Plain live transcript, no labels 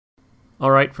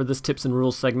Alright, for this tips and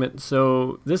rules segment,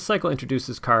 so this cycle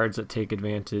introduces cards that take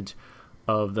advantage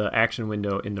of the action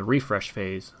window in the refresh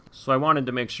phase. So I wanted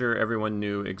to make sure everyone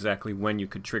knew exactly when you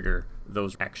could trigger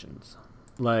those actions.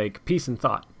 Like Peace and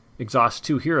Thought. Exhaust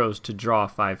 2 heroes to draw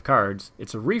 5 cards.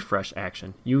 It's a refresh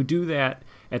action. You do that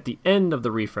at the end of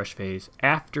the refresh phase,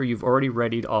 after you've already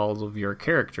readied all of your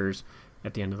characters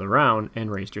at the end of the round and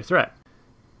raised your threat.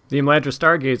 The Imladra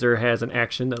Stargazer has an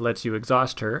action that lets you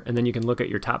exhaust her, and then you can look at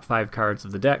your top 5 cards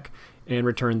of the deck and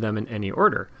return them in any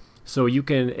order. So you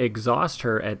can exhaust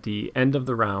her at the end of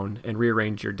the round and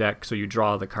rearrange your deck so you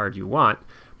draw the card you want,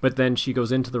 but then she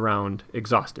goes into the round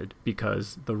exhausted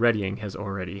because the readying has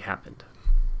already happened.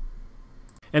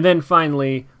 And then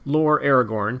finally, Lore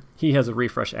Aragorn. He has a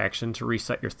refresh action to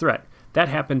reset your threat. That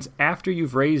happens after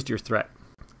you've raised your threat.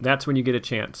 That's when you get a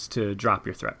chance to drop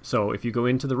your threat. So if you go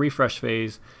into the refresh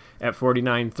phase at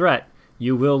 49 threat,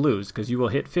 you will lose because you will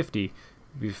hit 50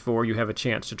 before you have a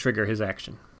chance to trigger his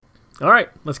action. Alright,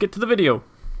 let's get to the video.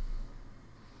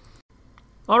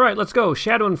 Alright, let's go.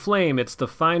 Shadow and Flame. It's the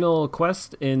final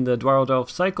quest in the Dwarrowdelf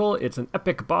cycle. It's an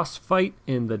epic boss fight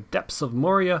in the depths of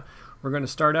Moria. We're going to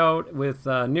start out with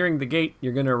nearing the gate.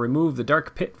 You're going to remove the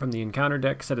Dark Pit from the encounter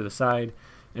deck, set it aside,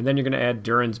 and then you're going to add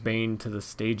Durin's Bane to the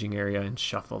staging area and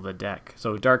shuffle the deck.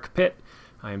 So Dark Pit,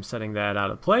 I am setting that out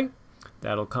of play.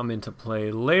 That'll come into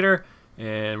play later,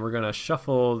 and we're going to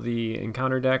shuffle the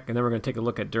encounter deck, and then we're going to take a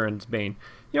look at Durin's Bane.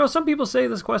 You know, some people say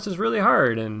this quest is really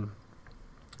hard, and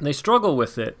they struggle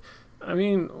with it. I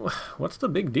mean, what's the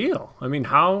big deal? I mean,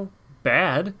 how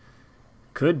bad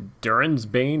could Durin's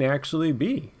Bane actually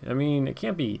be? I mean, it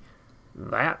can't be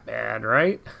that bad,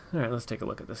 right? All right, let's take a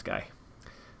look at this guy.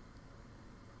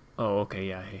 Oh, okay,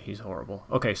 yeah, he's horrible.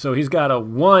 Okay, so he's got a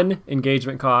 1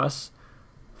 engagement cost,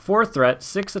 4 threat,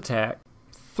 6 attack,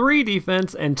 3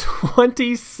 defense, and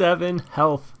 27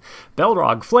 health.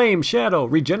 Balrog, Flame, Shadow,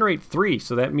 regenerate 3,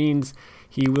 so that means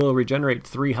he will regenerate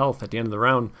 3 health at the end of the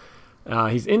round.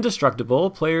 He's indestructible,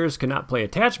 players cannot play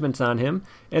attachments on him,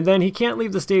 and then he can't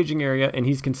leave the staging area, and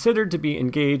he's considered to be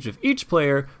engaged with each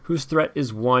player whose threat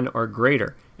is 1 or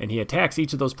greater, and he attacks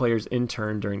each of those players in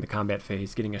turn during the combat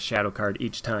phase, getting a shadow card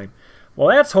each time.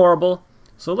 Well, that's horrible.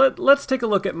 So let's take a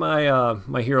look at my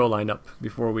my hero lineup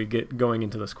before we get going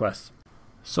into this quest.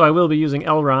 So I will be using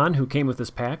Elrond, who came with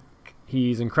this pack.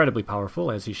 He's incredibly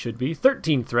powerful, as he should be.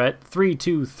 13 threat, 3,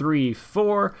 2, 3,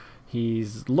 4.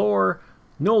 He's lore.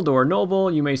 Noldor,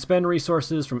 Noble. You may spend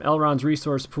resources from Elrond's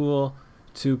resource pool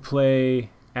to play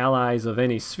allies of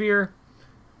any sphere.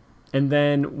 And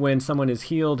then when someone is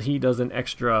healed, he does an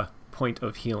extra point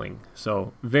of healing.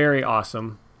 So very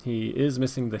awesome. He is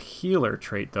missing the healer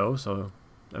trait though, so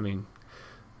I mean,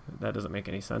 that doesn't make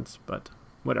any sense, but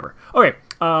whatever. Okay,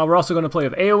 we're also going to play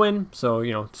with Eowyn, so,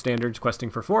 you know, standards questing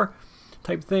for 4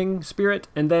 type thing, Spirit,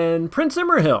 and then Prince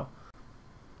Imrahil.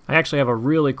 I actually have a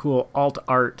really cool alt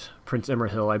art Prince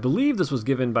Imrahil. I believe this was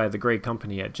given by the Grey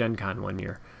Company at Gen Con one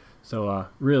year. So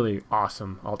really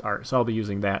awesome alt art. So I'll be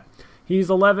using that. He's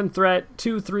 11 threat,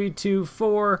 2, 3, 2,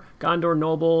 4, Gondor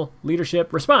Noble,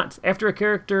 leadership, response. After a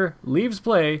character leaves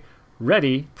play,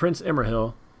 ready Prince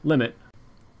Imrahil, limit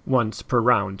once per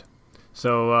round.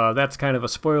 So that's kind of a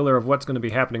spoiler of what's going to be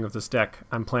happening with this deck.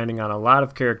 I'm planning on a lot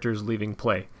of characters leaving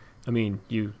play. I mean,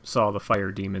 you saw the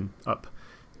Fire Demon up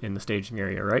in the staging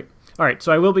area, right? Alright,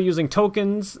 so I will be using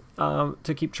tokens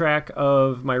to keep track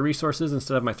of my resources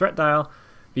instead of my threat dial,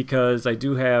 because I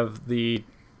do have the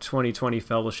 2020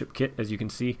 Fellowship kit, as you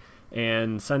can see,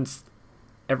 and since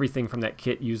everything from that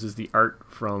kit uses the art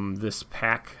from this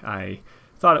pack, I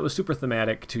thought it was super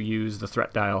thematic to use the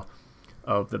threat dial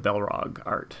of the Balrog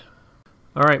art.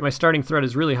 Alright, my starting threat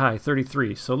is really high,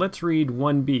 33, so let's read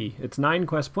 1B. It's 9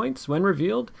 quest points. When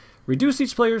revealed, reduce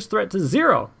each player's threat to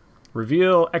 0.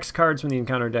 Reveal X cards from the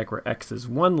encounter deck where X is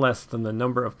 1 less than the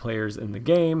number of players in the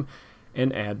game,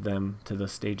 and add them to the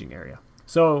staging area.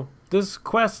 So this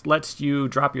quest lets you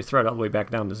drop your threat all the way back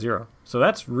down to 0. So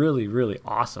that's really, really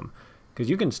awesome, because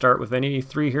you can start with any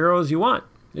 3 heroes you want.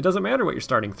 It doesn't matter what your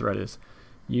starting threat is.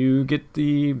 You get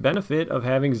the benefit of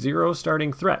having 0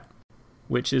 starting threat,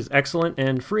 which is excellent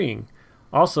and freeing.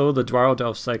 Also, the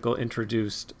Dwarrowdelf cycle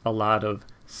introduced a lot of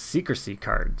secrecy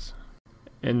cards,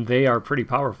 and they are pretty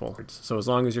powerful. So as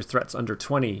long as your threat's under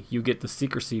 20, you get the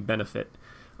secrecy benefit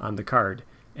on the card.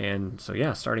 And so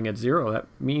yeah, starting at 0, that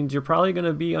means you're probably going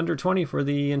to be under 20 for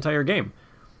the entire game.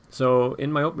 So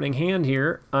in my opening hand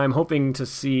here, I'm hoping to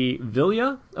see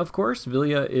Vilya, of course.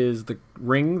 Vilya is the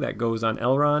ring that goes on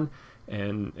Elrond,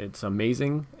 and it's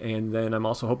amazing. And then I'm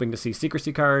also hoping to see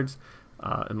secrecy cards,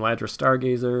 Imladra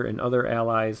Stargazer, and other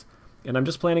allies. And I'm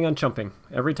just planning on chumping.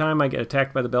 Every time I get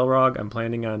attacked by the Balrog, I'm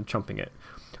planning on chumping it.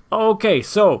 Okay,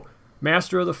 so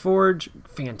Master of the Forge,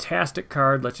 fantastic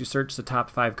card. Lets you search the top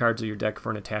 5 cards of your deck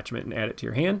for an attachment and add it to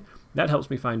your hand. That helps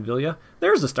me find Vilya.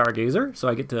 There's a Stargazer, so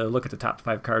I get to look at the top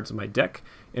 5 cards of my deck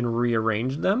and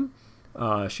rearrange them.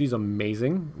 She's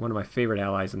amazing. One of my favorite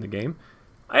allies in the game.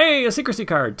 Hey, a Secrecy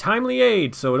card. Timely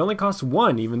Aid. So it only costs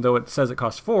 1, even though it says it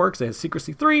costs 4, because it has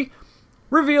Secrecy 3.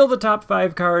 Reveal the top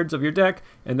 5 cards of your deck,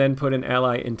 and then put an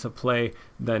ally into play.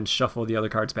 Then shuffle the other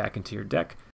cards back into your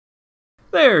deck.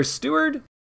 There's Steward.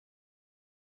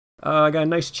 I got a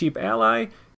nice cheap ally.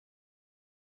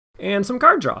 And some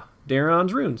card draw.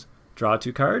 Elrond's Runes. Draw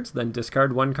 2 cards, then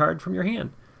discard 1 card from your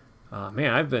hand.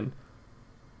 Man, I've been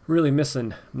really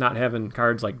missing not having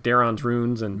cards like Elrond's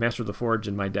Runes and Master of the Forge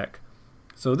in my deck.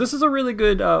 So this is a really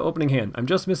good opening hand. I'm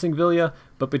just missing Vilya,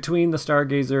 but between the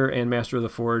Stargazer and Master of the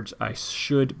Forge, I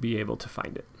should be able to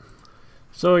find it.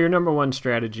 So your number 1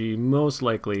 strategy most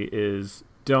likely is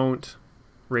don't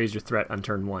raise your threat on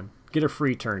turn 1. Get a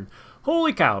free turn.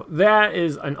 Holy cow, that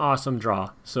is an awesome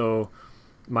draw. So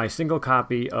my single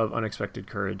copy of Unexpected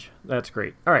Courage. That's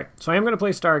great. All right, so I am going to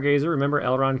play Stargazer. Remember,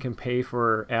 Elrond can pay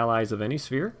for allies of any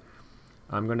sphere.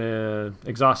 I'm going to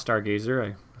exhaust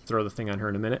Stargazer. I throw the thing on her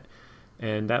in a minute.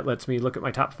 And that lets me look at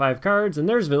my top 5 cards. And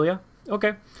there's Vilya.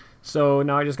 Okay, so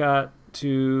now I just got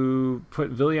to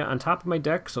put Vilya on top of my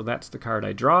deck. So that's the card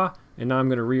I draw. And now I'm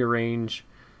going to rearrange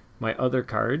my other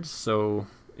cards. So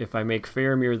if I make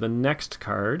Faramir the next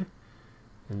card,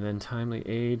 and then Timely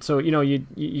Aid. So, you know,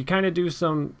 you kind of do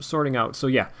some sorting out. So,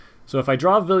 yeah. So if I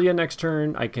draw Vilya next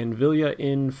turn, I can Vilya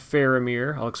in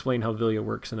Faramir. I'll explain how Vilya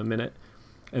works in a minute.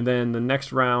 And then the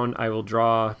next round, I will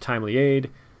draw Timely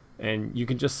Aid. And you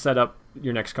can just set up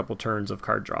your next couple turns of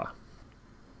card draw.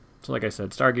 So like I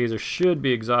said, Stargazer should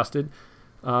be exhausted.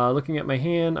 Looking at my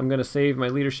hand, I'm going to save my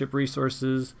leadership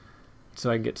resources so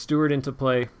I can get Steward into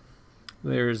play.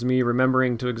 There's me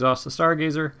remembering to exhaust the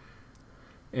Stargazer.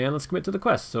 And let's commit to the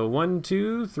quest. So 1,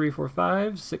 2, 3, 4,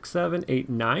 5, 6, 7, 8,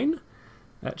 9.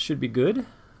 That should be good.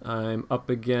 I'm up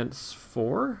against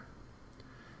 4.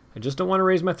 I just don't want to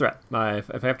raise my threat.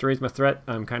 If I have to raise my threat,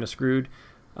 I'm kind of screwed.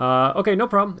 Okay, no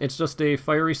problem. It's just a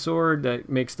fiery sword that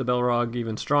makes the Balrog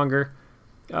even stronger.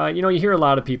 You know, you hear a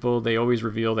lot of people, they always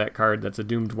reveal that card that's a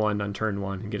doomed 1 on turn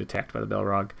 1 and get attacked by the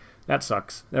Balrog. That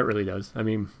sucks. That really does. I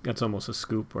mean, that's almost a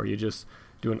scoop, or you just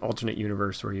do an alternate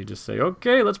universe where you just say,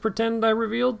 okay, let's pretend I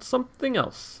revealed something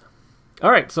else. All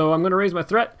right, so I'm going to raise my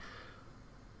threat.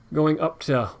 Going up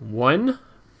to 1.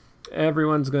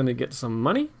 Everyone's going to get some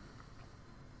money.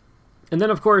 And then,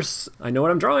 of course, I know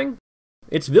what I'm drawing.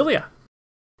 It's Vilya.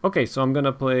 Okay, so I'm going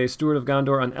to play Steward of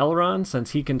Gondor on Elrond,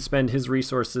 since he can spend his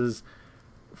resources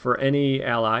for any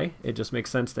ally. It just makes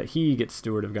sense that he gets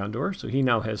Steward of Gondor, so he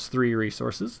now has 3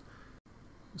 resources.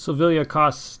 So Vilya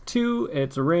costs 2,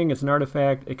 it's a ring, it's an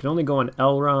artifact, it can only go on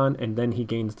Elrond, and then he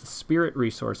gains the Spirit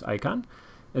resource icon.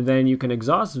 And then you can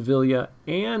exhaust Vilya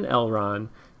and Elrond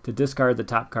to discard the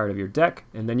top card of your deck,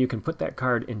 and then you can put that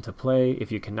card into play. If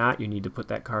you cannot, you need to put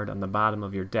that card on the bottom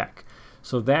of your deck.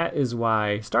 So that is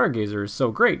why Stargazer is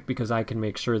so great, because I can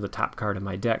make sure the top card of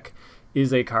my deck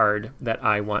is a card that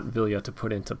I want Vilya to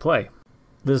put into play.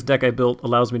 This deck I built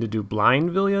allows me to do blind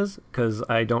Vilyas, because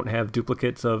I don't have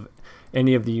duplicates of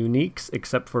any of the uniques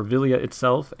except for Vilya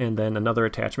itself, and then another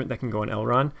attachment that can go on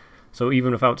Elrond. So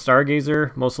even without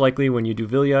Stargazer, most likely when you do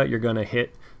Vilya, you're going to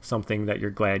hit something that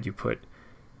you're glad you put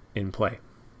in play.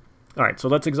 Alright, so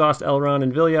let's exhaust Elrond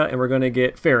and Vilya, and we're going to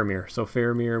get Faramir. So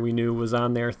Faramir we knew was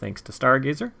on there thanks to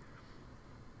Stargazer.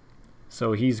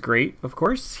 So he's great, of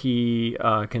course. He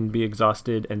can be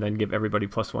exhausted and then give everybody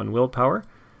 +1 willpower.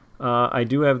 I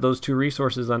do have those 2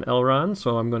 resources on Elrond,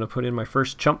 so I'm going to put in my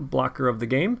first chump blocker of the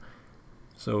game.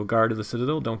 So Guard of the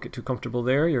Citadel, don't get too comfortable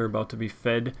there. You're about to be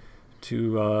fed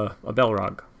to a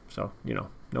Balrog. So, you know,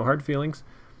 no hard feelings.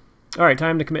 Alright,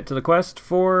 time to commit to the quest.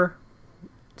 4,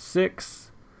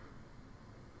 6.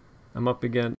 I'm up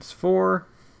against 4.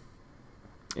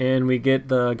 And we get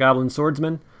the Goblin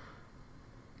Swordsman.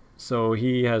 So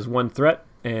he has 1 threat,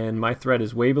 and my threat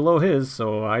is way below his,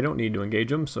 so I don't need to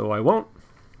engage him, so I won't.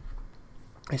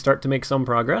 I start to make some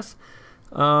progress.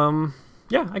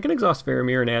 Yeah, I can exhaust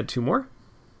Faramir and add 2 more.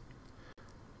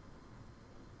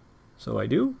 So I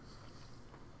do.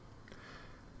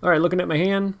 Alright, looking at my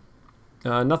hand.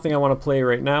 Nothing I want to play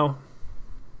right now.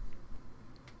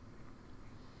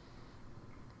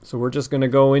 So we're just going to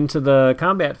go into the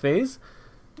combat phase.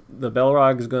 The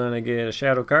Balrog is going to get a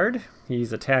shadow card.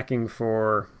 He's attacking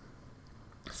for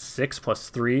 6 +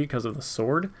 3 because of the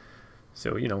sword.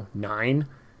 So, you know, 9.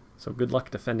 So good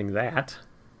luck defending that.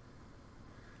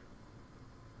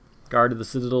 Guard of the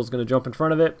Citadel is going to jump in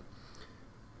front of it.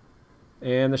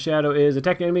 And the shadow is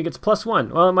attacking enemy gets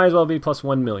 +1. Well, it might as well be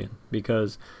 +1,000,000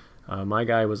 because My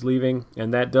guy was leaving,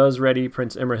 and that does ready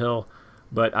Prince Imrahil,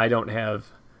 but I don't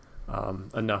have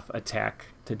enough attack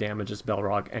to damage this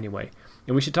Balrog anyway.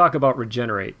 And we should talk about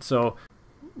regenerate. So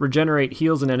regenerate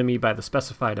heals an enemy by the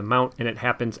specified amount, and it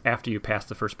happens after you pass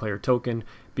the first player token,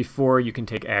 before you can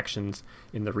take actions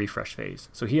in the refresh phase.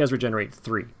 So he has regenerate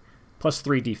 3, plus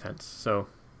 3 defense. So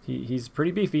he's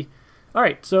pretty beefy.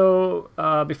 Alright, so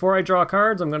before I draw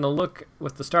cards, I'm going to look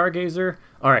with the Stargazer.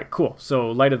 Alright, cool. So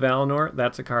Light of Valinor,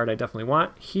 that's a card I definitely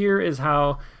want. Here is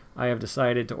how I have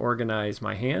decided to organize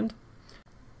my hand.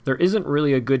 There isn't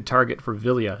really a good target for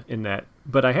Vilya in that,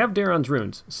 but I have Daron's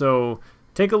Runes. So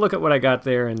take a look at what I got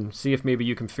there and see if maybe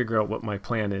you can figure out what my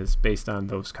plan is based on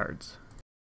those cards.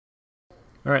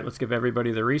 Alright, let's give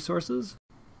everybody the resources.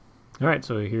 Alright,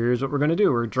 so here's what we're going to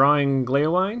do. We're drawing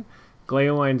Gleowine.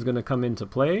 Gleowine's going to come into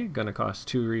play, going to cost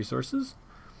 2 resources.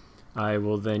 I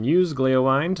will then use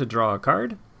Gleowine to draw a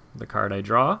card. The card I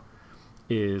draw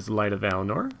is Light of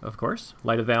Valinor, of course.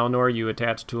 Light of Valinor you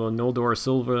attach to a Noldor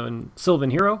Sylvan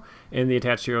hero, and the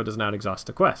attached hero does not exhaust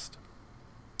a quest.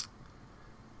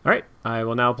 Alright, I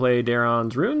will now play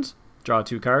Daron's Runes, draw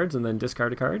 2 cards, and then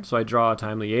discard a card. So I draw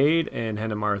Timely Aid and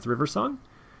Henemarth Riversong.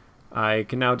 I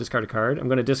can now discard a card. I'm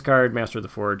going to discard Master of the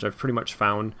Forge. I've pretty much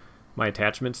found my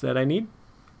attachments that I need.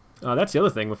 That's the other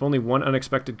thing. With only 1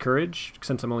 Unexpected Courage,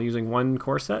 since I'm only using 1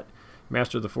 core set,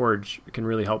 Master of the Forge can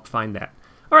really help find that.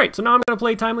 Alright, so now I'm going to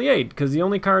play Timely Aid, because the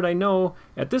only card I know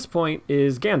at this point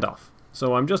is Gandalf.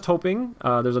 So I'm just hoping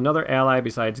there's another ally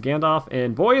besides Gandalf,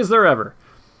 and boy is there ever!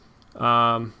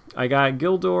 I got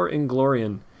Gildor and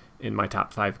Glorian in my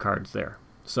top 5 cards there.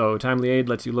 So Timely Aid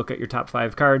lets you look at your top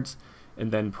 5 cards,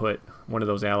 and then put one of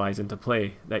those allies into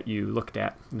play that you looked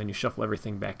at, and then you shuffle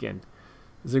everything back in.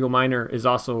 Ziggle Miner is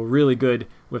also really good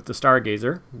with the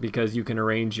Stargazer, because you can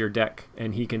arrange your deck,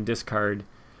 and he can discard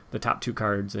the top 2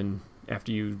 cards, and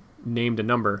after you named a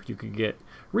number, you could get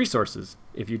resources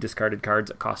if you discarded cards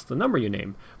that cost the number you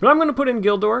named. But I'm going to put in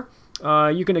Gildor.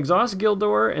 You can exhaust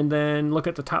Gildor, and then look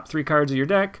at the top 3 cards of your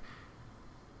deck,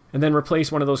 and then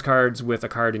replace one of those cards with a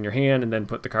card in your hand, and then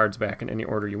put the cards back in any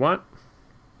order you want.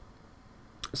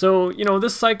 So, you know,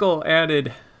 this cycle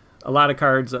added a lot of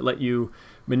cards that let you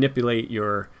manipulate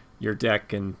your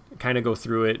deck and kind of go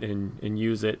through it and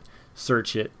use it,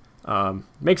 search it.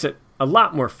 Makes it a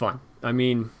lot more fun. I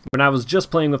mean, when I was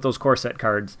just playing with those core set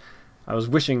cards, I was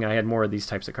wishing I had more of these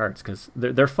types of cards, because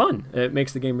they're fun. It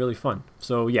makes the game really fun.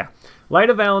 So, yeah. Light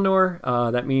of Valinor,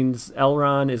 that means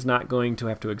Elrond is not going to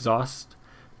have to exhaust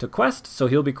to quest, so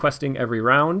he'll be questing every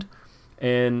round.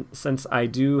 And since I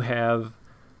do have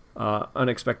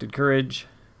Unexpected Courage,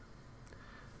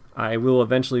 I will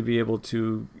eventually be able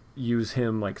to use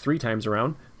him like 3 times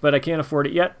around, but I can't afford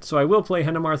it yet, so I will play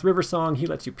Henemarth Riversong. He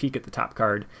lets you peek at the top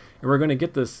card, and we're going to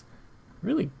get this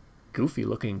really goofy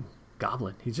looking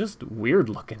goblin. He's just weird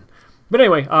looking. But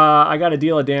anyway, I got to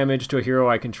deal a damage to a hero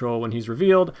I control when he's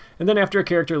revealed, and then after a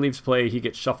character leaves play, he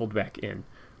gets shuffled back in.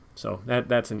 So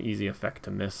that's an easy effect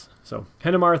to miss. So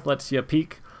Henemarth lets you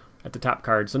peek at the top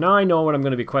card. So now I know what I'm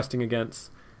going to be questing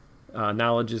against.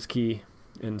 Knowledge is key,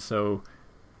 and so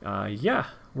yeah,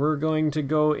 we're going to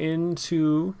go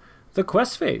into the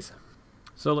quest phase.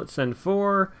 So let's send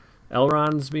 4.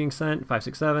 Elrond's being sent, 5,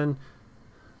 6, 7.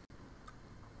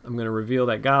 I'm going to reveal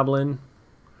that goblin.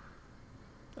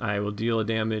 I will deal a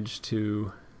damage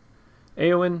to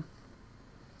Eowyn.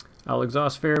 I'll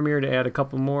exhaust Faramir to add a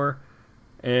couple more,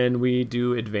 and we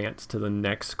do advance to the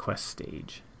next quest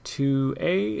stage.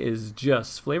 2A is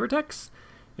just flavor text.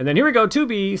 And then here we go,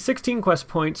 2B, 16 quest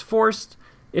points forced.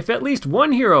 If at least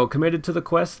 1 hero committed to the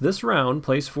quest this round,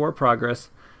 place 4 progress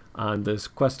on this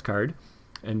quest card.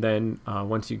 And then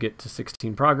once you get to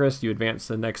 16 progress, you advance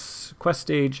to the next quest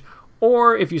stage.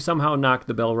 Or if you somehow knock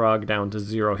the Balrog down to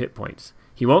 0 hit points.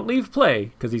 He won't leave play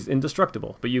because he's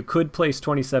indestructible, but you could place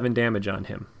 27 damage on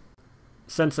him.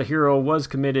 Since a hero was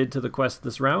committed to the quest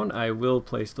this round, I will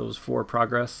place those 4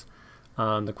 progress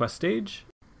on the quest stage.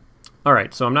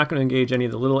 Alright, so I'm not going to engage any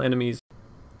of the little enemies.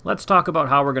 Let's talk about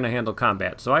how we're going to handle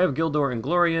combat. So I have Gildor and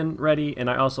Glorian ready, and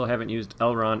I also haven't used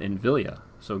Elrond and Vilya.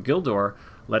 So Gildor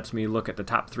lets me look at the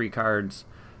top 3 cards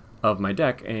of my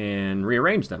deck and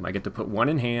rearrange them. I get to put 1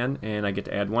 in hand, and I get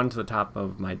to add 1 to the top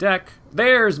of my deck.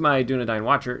 There's my Dunedain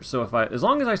Watcher. So as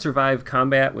long as I survive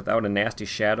combat without a nasty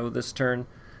shadow this turn,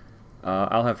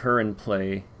 I'll have her in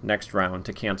play next round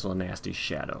to cancel a nasty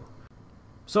shadow.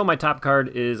 So my top card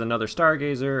is another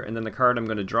Stargazer, and then the card I'm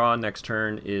going to draw next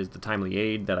turn is the Timely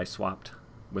Aid that I swapped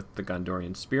with the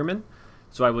Gondorian Spearman.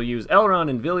 So I will use Elrond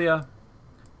and Vilya,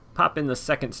 pop in the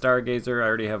second Stargazer. I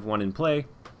already have 1 in play.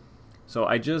 So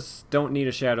I just don't need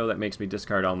a shadow that makes me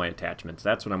discard all my attachments.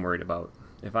 That's what I'm worried about.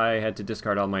 If I had to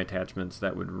discard all my attachments,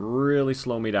 that would really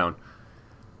slow me down.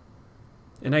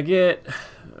 And I get...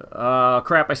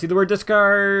 crap, I see the word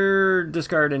discard.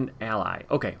 Discard an ally.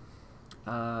 Okay.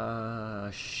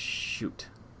 Shoot.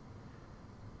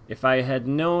 If I had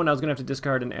known I was going to have to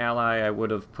discard an ally, I would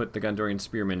have put the Gondorian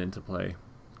Spearman into play.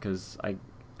 Because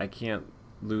I can't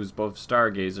lose both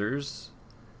Stargazers.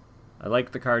 I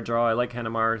like the card draw. I like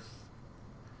Hennemarth.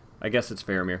 I guess it's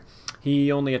Faramir.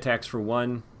 He only attacks for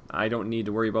 1. I don't need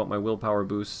to worry about my willpower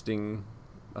boosting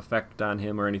effect on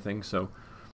him or anything. So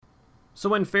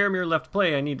when Faramir left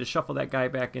play, I need to shuffle that guy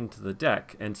back into the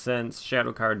deck. And since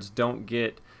shadow cards don't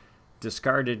get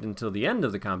discarded until the end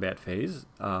of the combat phase,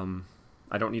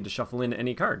 I don't need to shuffle in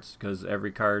any cards because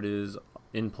every card is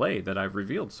in play that I've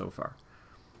revealed so far.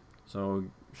 So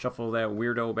shuffle that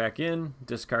weirdo back in,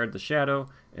 discard the shadow,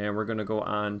 and we're going to go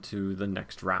on to the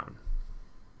next round.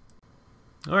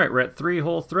 Alright, we're at 3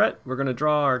 whole threat. We're going to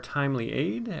draw our Timely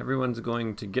Aid. Everyone's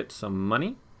going to get some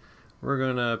money. We're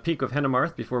going to peek with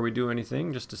Hennemarth before we do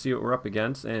anything, just to see what we're up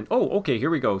against. And oh, okay,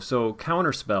 here we go. So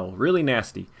Counterspell, really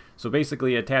nasty. So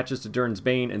basically it attaches to Durin's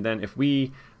Bane, and then if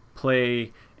we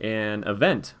play an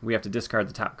event, we have to discard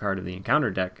the top card of the encounter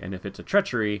deck, and if it's a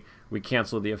treachery, we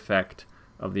cancel the effect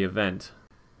of the event.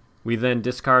 We then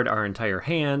discard our entire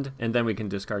hand, and then we can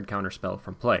discard Counterspell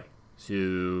from play.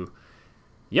 So,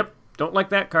 yep. Don't like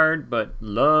that card, but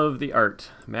love the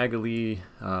art. Magali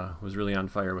was really on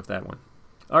fire with that one.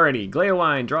 Alrighty,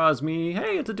 Gleowine draws me,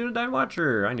 hey, it's a Dunedain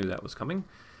Watcher. I knew that was coming.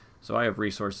 So I have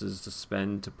resources to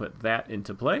spend to put that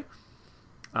into play.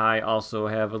 I also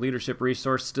have a leadership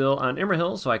resource still on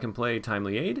Imrahil, so I can play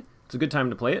Timely Aid. It's a good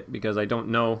time to play it because I don't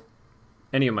know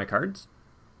any of my cards.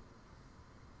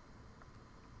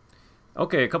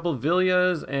 Okay, a couple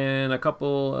Vilyas and a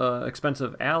couple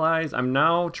expensive allies. I'm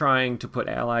now trying to put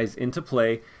allies into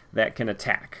play that can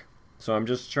attack. So I'm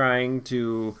just trying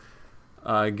to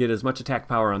get as much attack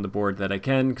power on the board that I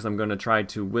can because I'm going to try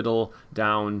to whittle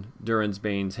down Durin's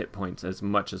Bane's hit points as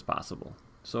much as possible.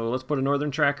 So let's put a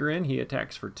Northern Tracker in. He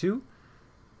attacks for 2.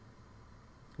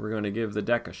 We're going to give the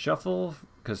deck a shuffle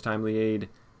because Timely Aid,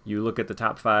 you look at the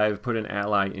top 5, put an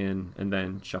ally in, and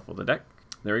then shuffle the deck.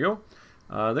 There we go.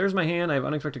 There's my hand. I have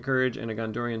Unexpected Courage and a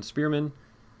Gondorian Spearman.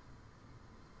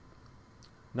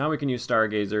 Now we can use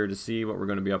Stargazer to see what we're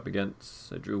going to be up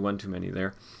against. I drew one too many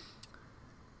there.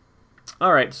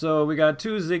 Alright, so we got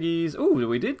 2 Ziggies. Ooh,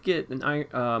 we did get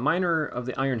a Miner of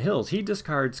the Iron Hills. He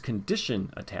discards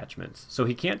condition attachments. So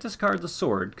he can't discard the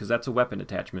sword, because that's a weapon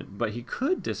attachment, but he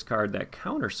could discard that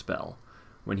counter spell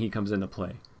when he comes into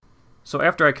play. So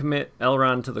after I commit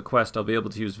Elrond to the quest, I'll be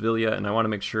able to use Vilya, and I want to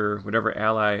make sure whatever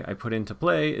ally I put into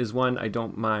play is one I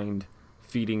don't mind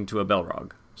feeding to a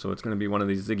Balrog. So it's going to be one of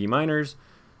these Ziggy Miners.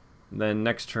 Then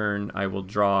next turn, I will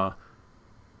draw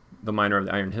the Miner of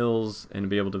the Iron Hills and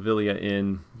be able to Vilya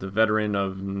in the Veteran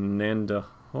of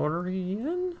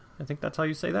Nandahorian? I think that's how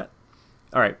you say that.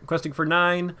 Alright, questing for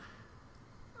 9.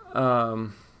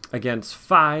 Against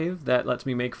 5, that lets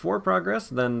me make 4 progress.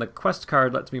 Then the quest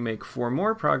card lets me make 4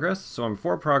 more progress, so I'm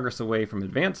 4 progress away from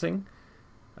advancing.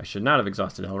 I should not have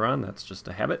exhausted Elrond, that's just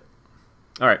a habit.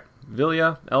 Alright,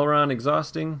 Vilya, Elrond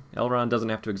exhausting. Elrond doesn't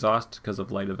have to exhaust because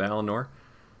of Light of Valinor.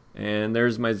 And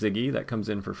there's my Ziggy that comes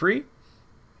in for free.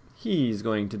 He's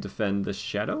going to defend the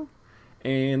shadow.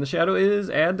 And the shadow is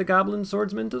add the Goblin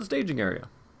Swordsman to the staging area.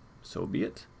 So be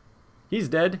it. He's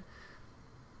dead.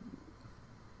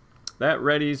 That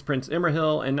readies Prince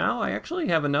Imrahil, and now I actually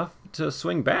have enough to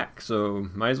swing back, so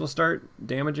might as well start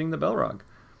damaging the Balrog.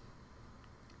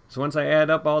 So once I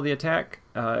add up all the attack,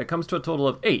 it comes to a total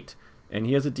of 8, and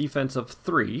he has a defense of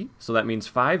 3, so that means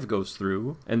 5 goes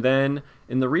through, and then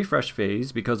in the refresh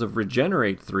phase, because of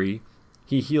Regenerate 3,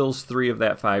 he heals 3 of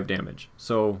that 5 damage.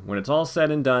 So when it's all said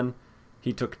and done,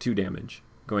 he took 2 damage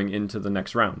going into the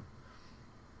next round.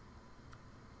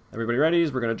 Everybody ready?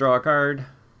 We're going to draw a card.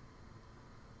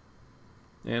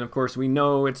 And of course we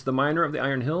know it's the Miner of the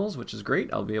Iron Hills, which is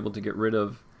great. I'll be able to get rid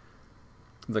of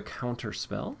the counter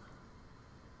spell.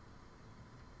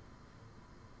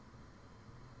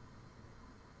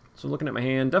 So looking at my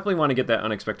hand, definitely want to get that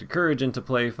Unexpected Courage into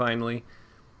play finally.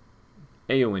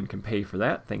 Eowyn can pay for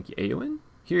that. Thank you, Eowyn.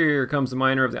 Here comes the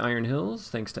Miner of the Iron Hills,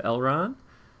 thanks to Elrond.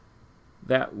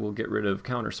 That will get rid of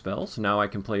counter spell, so now I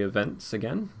can play events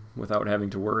again without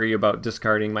having to worry about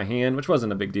discarding my hand, which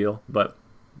wasn't a big deal, but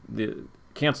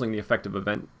canceling the effective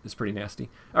event is pretty nasty.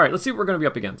 Alright, let's see what we're going to be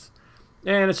up against.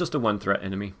 And it's just a 1-threat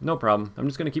enemy. No problem. I'm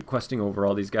just going to keep questing over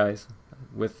all these guys.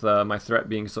 With my threat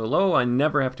being so low, I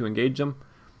never have to engage them.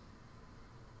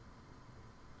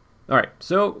 Alright,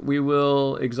 so we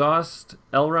will exhaust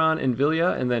Elrond and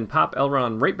Vilya, and then pop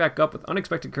Elrond right back up with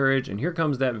Unexpected Courage, and here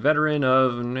comes that veteran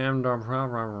of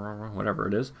whatever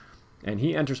it is, and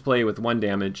he enters play with 1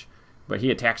 damage, but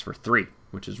he attacks for 3,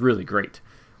 which is really great.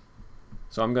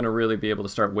 So I'm going to really be able to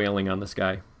start wailing on this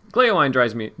guy. Gleowine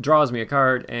draws me a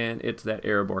card, and it's that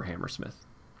Erebor Hammersmith.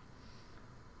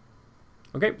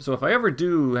 Okay, so if I ever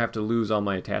do have to lose all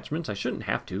my attachments, I shouldn't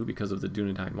have to because of the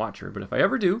Dunedain Watcher, but if I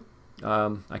ever do,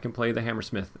 I can play the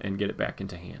Hammersmith and get it back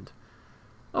into hand.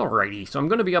 Alrighty, so I'm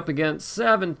going to be up against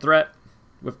 7 threat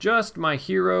with just my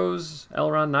heroes.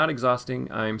 Elrond not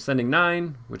exhausting. I'm sending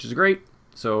 9, which is great.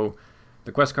 So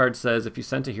the quest card says if you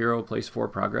sent a hero, place 4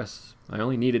 progress. I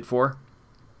only needed 4.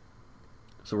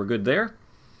 So we're good there.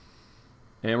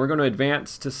 And we're going to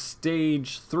advance to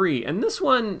stage 3. And this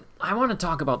one, I want to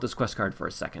talk about this quest card for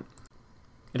a second.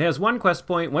 It has 1 quest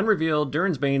point. When revealed,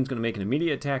 Durin's Bane is going to make an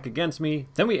immediate attack against me.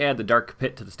 Then we add the Dark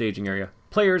Pit to the staging area.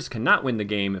 Players cannot win the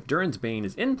game if Durin's Bane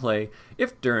is in play.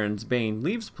 If Durin's Bane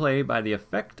leaves play by the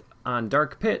effect on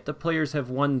Dark Pit, the players have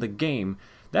won the game.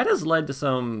 That has led to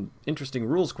some interesting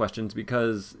rules questions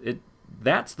because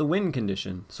that's the win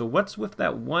condition. So what's with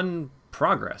that 1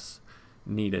 progress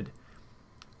needed?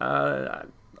 A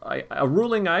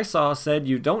ruling I saw said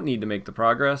you don't need to make the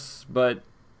progress, but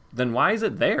then why is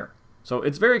it there? So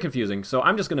it's very confusing. So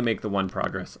I'm just going to make the 1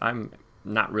 progress. I'm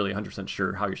not really 100%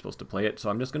 sure how you're supposed to play it, so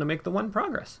I'm just going to make the 1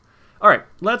 progress. Alright,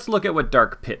 let's look at what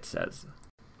Dark Pit says.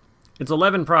 It's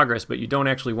 11 progress, but you don't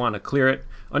actually want to clear it.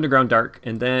 Underground Dark,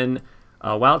 and then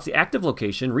while it's the active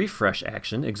location, refresh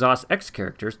action, exhaust X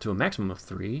characters to a maximum of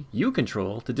 3 you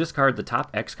control to discard the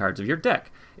top X cards of your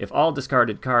deck. If all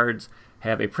discarded cards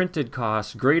have a printed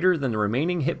cost greater than the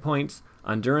remaining hit points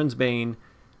on Durin's Bane,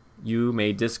 you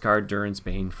may discard Durin's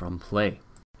Bane from play.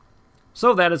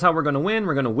 So that is how we're going to win.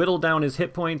 We're going to whittle down his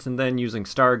hit points, and then using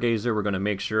Stargazer, we're going to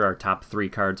make sure our top 3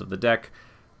 cards of the deck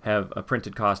have a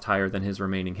printed cost higher than his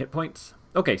remaining hit points.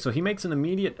 Okay, so he makes an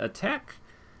immediate attack.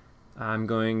 I'm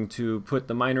going to put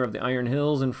the Miner of the Iron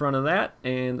Hills in front of that,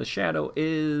 and the shadow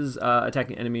is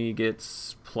attacking enemy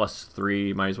gets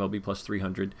 +3, might as well be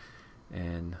 +300.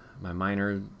 And my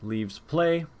Miner leaves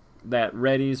play. That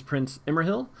readies Prince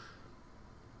Imrahil.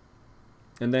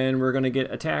 And then we're going to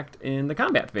get attacked in the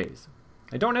combat phase.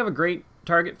 I don't have a great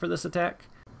target for this attack,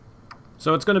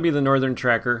 so it's going to be the Northern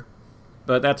Tracker,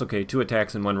 but that's okay. 2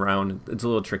 attacks in 1 round. It's a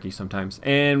little tricky sometimes.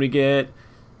 And we get,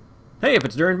 hey, if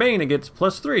it's Durin Bane, it gets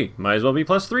 +3. Might as well be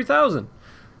 +3,000.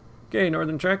 Okay,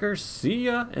 Northern Tracker, see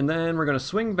ya. And then we're going to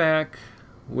swing back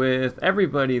with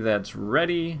everybody that's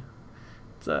ready.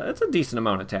 It's a decent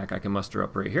amount of attack I can muster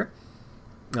up right here.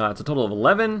 It's a total of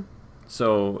 11,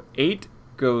 so 8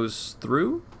 goes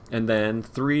through, and then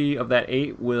 3 of that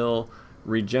 8 will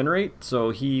regenerate, so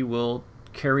he will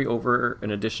carry over an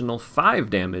additional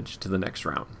 5 damage to the next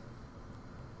round.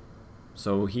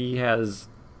 So he has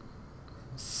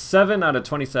 7 out of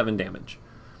 27 damage.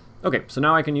 Okay, so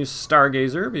now I can use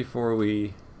Stargazer before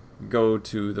we go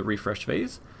to the refresh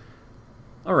phase.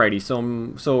 Alrighty,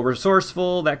 so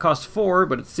Resourceful, that costs 4,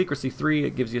 but it's Secrecy 3,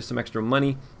 it gives you some extra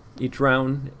money each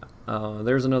round.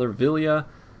 There's another Vilya.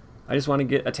 I just want to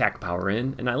get attack power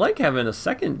in, and I like having a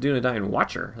second Dunedain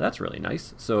Watcher. That's really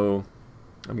nice. So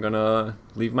I'm going to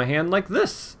leave my hand like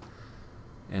this.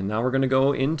 And now we're going to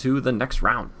go into the next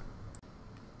round.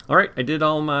 Alright, I did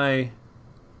all my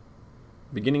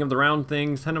beginning of the round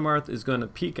things. Hennemarth is going to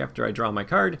peek after I draw my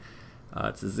card.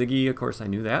 It's a Ziggy, of course I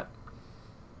knew that.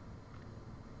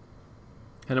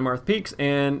 Hennemarth peeks,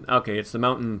 and okay, it's the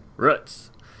Mountain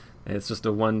Roots. It's just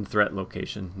a 1 threat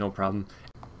location, no problem.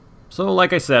 So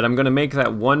like I said, I'm going to make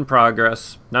that 1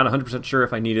 progress. Not 100% sure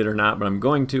if I need it or not, but I'm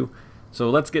going to. So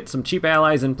let's get some cheap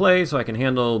allies in play so I can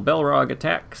handle Balrog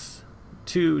attacks.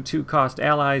 2 2-cost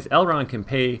allies. Elrond can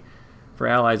pay for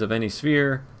allies of any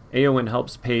sphere. Eowyn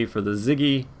helps pay for the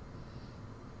Ziggy.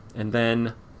 And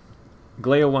then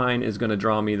Gleowine is going to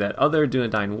draw me that other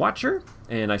Dunedain Watcher.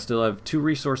 And I still have 2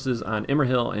 resources on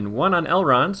Imrahil and 1 on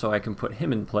Elrond, so I can put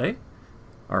him in play.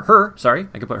 Or her, sorry.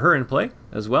 I can put her in play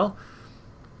as well.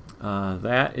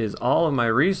 That is all of my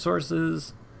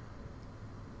resources.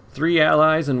 3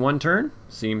 allies in 1 turn.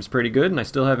 Seems pretty good, and I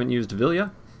still haven't used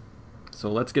Vilya. So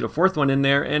let's get a 4th one in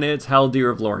there, and it's Haldir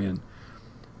of Lorien.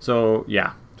 So,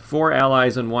 yeah, 4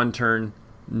 allies in 1 turn.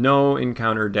 No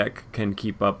encounter deck can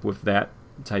keep up with that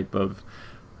type of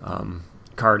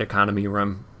card economy where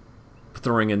I'm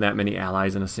throwing in that many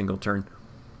allies in a single turn.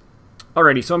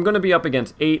 Alrighty, so I'm going to be up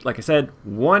against 8. Like I said,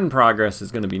 1 progress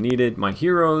is going to be needed. My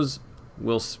heroes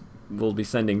will be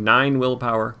sending 9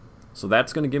 willpower. So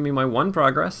that's going to give me my 1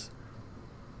 progress.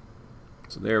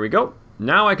 So there we go.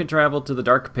 Now I can travel to the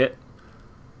Dark Pit.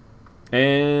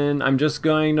 And I'm just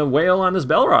going to wail on this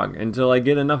Balrog until I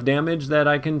get enough damage that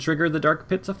I can trigger the Dark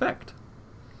Pit's effect.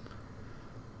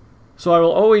 So I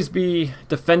will always be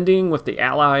defending with the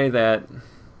ally that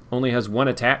only has one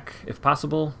attack, if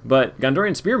possible. But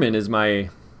Gondorian Spearman is my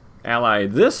ally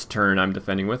this turn I'm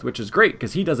defending with, which is great,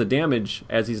 because he does a damage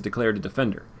as he's declared a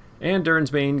defender. And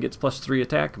Durin's Bane gets +3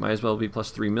 attack, might as well be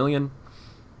 +3 million.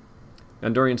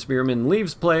 Gondorian Spearman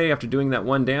leaves play after doing that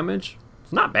 1 damage.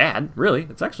 It's not bad, really.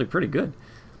 It's actually pretty good.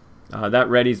 That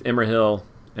readies Imrahil,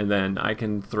 and then I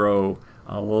can throw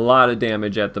a lot of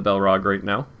damage at the Balrog right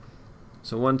now.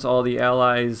 So once all the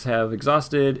allies have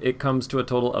exhausted, it comes to a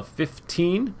total of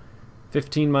 15.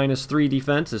 15 minus 3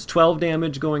 defense is 12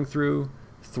 damage going through.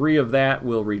 3 of that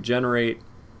will regenerate.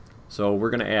 So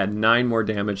we're going to add 9 more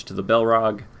damage to the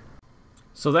Balrog.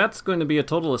 So that's going to be a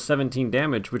total of 17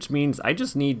 damage, which means I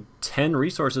just need 10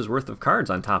 resources worth of cards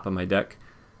on top of my deck.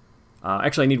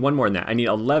 Actually, I need 1 more than that. I need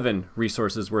 11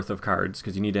 resources worth of cards,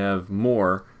 because you need to have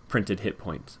more printed hit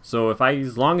points. So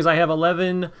as long as I have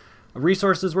 11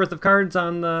 resources worth of cards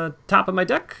on the top of my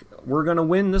deck, we're going to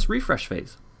win this refresh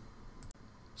phase.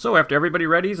 So after everybody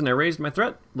readies and I raised my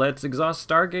threat, let's exhaust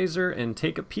Stargazer and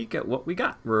take a peek at what we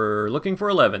got. We're looking for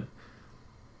 11.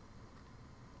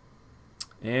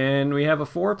 And we have a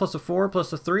 4 plus a 4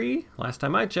 plus a 3. Last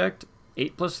time I checked,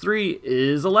 8 plus 3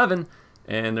 is 11.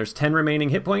 And there's 10 remaining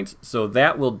hit points, so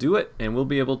that will do it, and we'll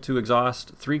be able to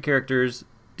exhaust 3 characters,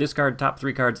 discard top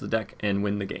 3 cards of the deck, and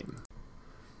win the game.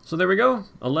 So there we go,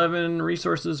 11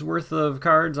 resources worth of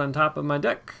cards on top of my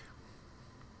deck.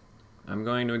 I'm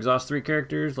going to exhaust 3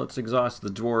 characters. Let's exhaust the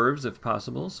dwarves if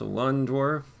possible. So 1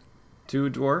 dwarf, 2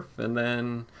 dwarf, and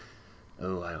then,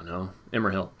 oh, I don't know,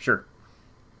 Imrahil, sure.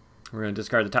 We're going to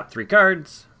discard the top 3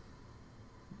 cards.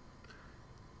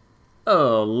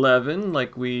 11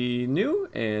 like we knew,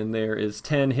 and there is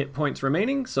 10 hit points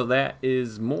remaining, so that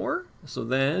is more. So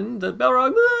then the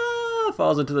Balrog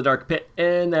falls into the Dark Pit,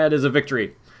 and that is a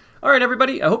victory. Alright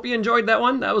everybody, I hope you enjoyed that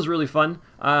one. That was really fun.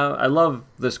 I love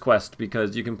this quest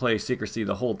because you can play Secrecy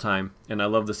the whole time, and I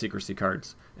love the Secrecy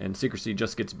cards. And Secrecy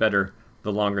just gets better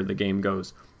the longer the game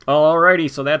goes. Alrighty,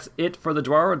 so that's it for the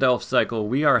Dwarrowdelf cycle.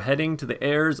 We are heading to the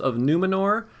Heirs of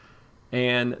Numenor.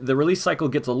 And the release cycle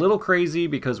gets a little crazy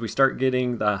because we start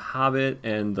getting the Hobbit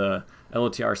and the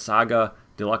LOTR Saga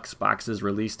deluxe boxes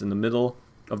released in the middle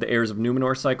of the Heirs of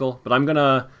Numenor cycle. But I'm going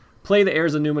to play the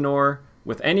Heirs of Numenor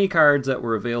with any cards that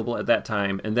were available at that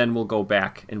time, and then we'll go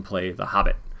back and play the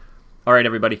Hobbit. Alright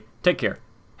everybody, take care.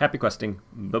 Happy questing.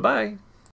 Bye-bye.